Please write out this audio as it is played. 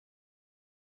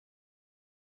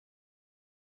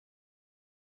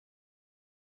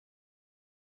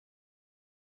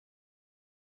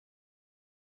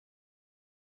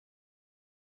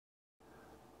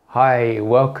Hi,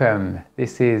 welcome.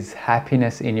 This is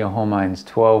Happiness in Your Hormones,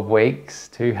 12 weeks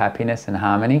to happiness and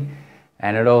harmony,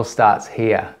 and it all starts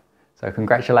here. So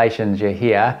congratulations, you're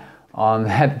here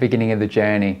at the beginning of the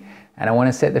journey. And I want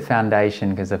to set the foundation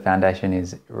because the foundation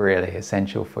is really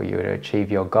essential for you to achieve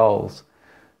your goals.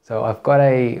 So I've got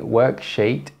a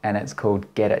worksheet and it's called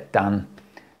Get It Done.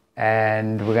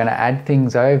 And we're going to add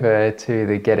things over to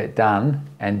the Get It Done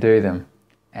and do them.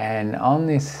 And on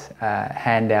this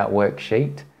handout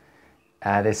worksheet,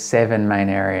 there's 7 main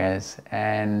areas,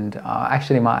 and I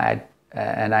actually might add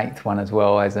an 8th one as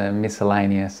well as a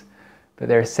miscellaneous, but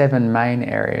there are 7 main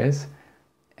areas.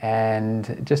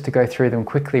 And just to go through them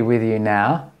quickly with you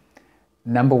now,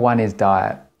 number 1 is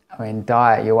diet. I mean,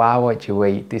 diet, you are what you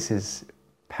eat. This is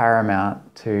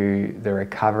paramount to the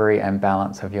recovery and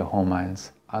balance of your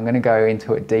hormones. I'm going to go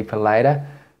into it deeper later,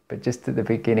 but just at the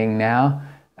beginning now,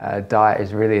 diet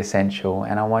is really essential,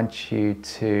 and I want you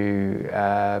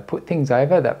to put things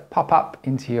over that pop up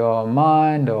into your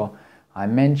mind or I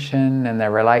mention and they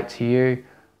relate to you.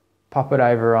 Pop it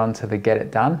over onto the Get It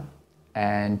Done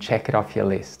and check it off your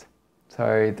list.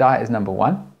 So diet is number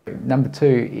 1. Number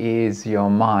 2 is your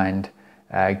mind.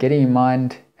 Getting your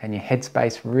mind and your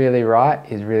headspace really right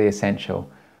is really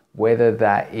essential, whether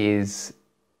that is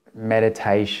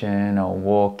meditation or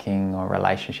walking or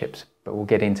relationships, but we'll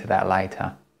get into that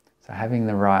later. So having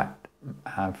the right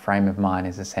frame of mind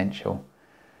is essential.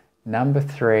 Number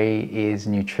 3 is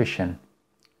nutrition.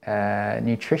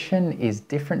 Nutrition is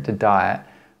different to diet.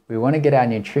 We want to get our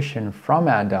nutrition from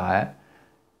our diet,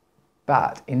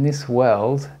 but in this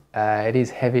world, it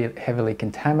is heavily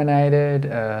contaminated.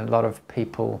 A lot of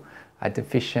people are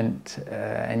deficient,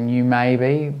 and you may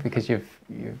be, because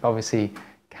you've obviously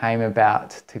came about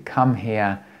to come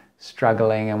here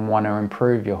struggling and want to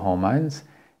improve your hormones.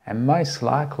 And most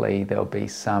likely there'll be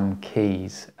some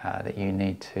keys that you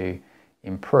need to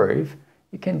improve.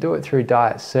 You can do it through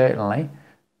diet, certainly.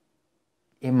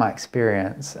 In my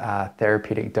experience,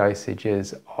 therapeutic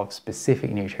dosages of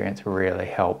specific nutrients really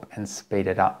help and speed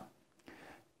it up.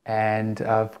 And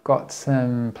I've got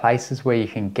some places where you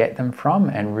can get them from,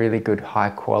 and really good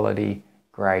high quality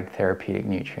grade therapeutic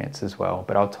nutrients as well,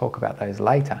 but I'll talk about those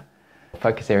later.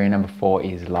 Focus area number 4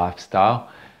 is lifestyle.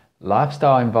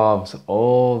 Lifestyle involves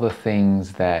all the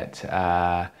things that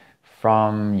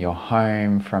from your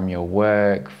home, from your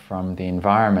work, from the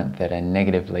environment that are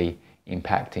negatively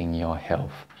impacting your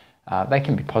health. They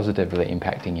can be positively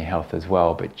impacting your health as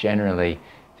well, but generally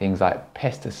things like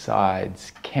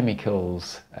pesticides,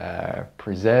 chemicals,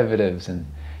 preservatives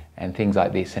and things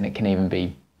like this, and it can even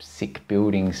be sick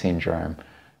building syndrome.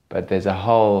 But there's a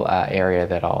whole area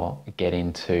that I'll get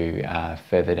into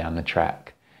further down the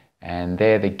track. And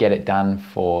they're the Get It Done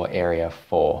for area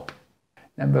 4.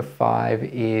 Number 5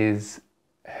 is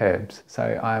herbs.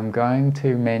 So I'm going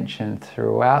to mention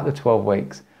throughout the 12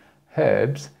 weeks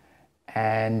herbs,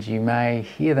 and you may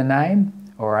hear the name,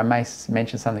 or I may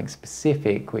mention something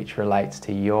specific which relates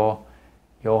to your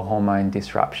hormone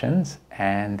disruptions,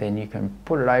 and then you can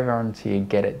put it over onto your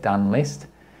Get It Done list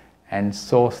and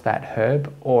source that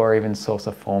herb, or even source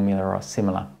a formula or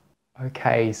similar.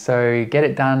 Okay, so Get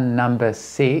It Done number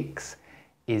 6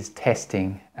 is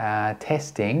testing.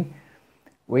 Testing,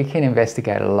 we can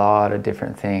investigate a lot of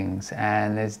different things,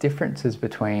 and there's differences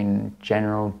between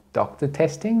general doctor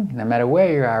testing. No matter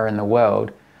where you are in the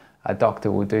world, a doctor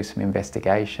will do some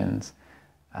investigations.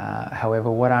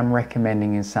 However, what I'm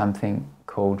recommending is something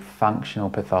called functional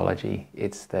pathology.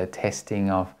 It's the testing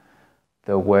of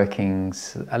the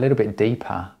workings a little bit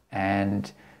deeper,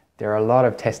 and there are a lot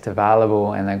of tests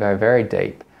available and they go very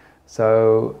deep.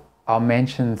 So I'll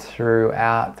mention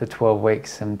throughout the 12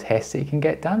 weeks some tests that you can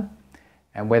get done,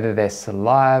 and whether they're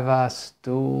saliva,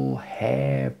 stool,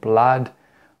 hair, blood,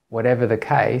 whatever the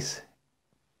case,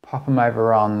 pop them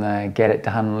over on the Get It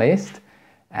Done list.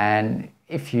 And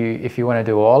if you want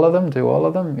to do all of them, do all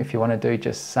of them. If you want to do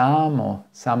just some, or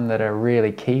some that are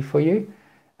really key for you,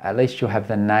 at least you'll have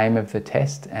the name of the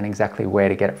test and exactly where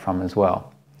to get it from as well.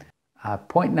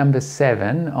 Point number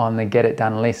 7 on the Get It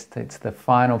Done list, it's the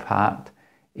final part,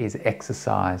 is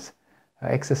exercise.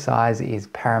 Exercise is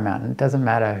paramount. It doesn't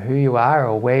matter who you are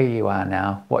or where you are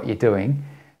now, what you're doing,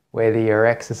 whether you're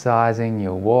exercising,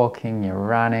 you're walking, you're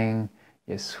running,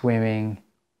 you're swimming,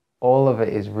 all of it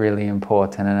is really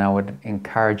important, and I would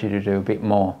encourage you to do a bit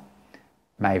more,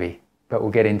 maybe, but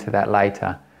we'll get into that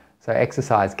later. So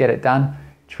exercise, get it done,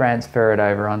 transfer it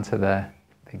over onto the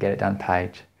Get It Done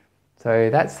page.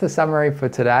 So that's the summary for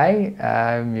today.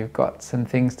 You've got some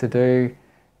things to do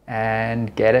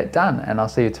and get it done, and I'll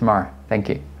see you tomorrow. Thank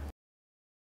you.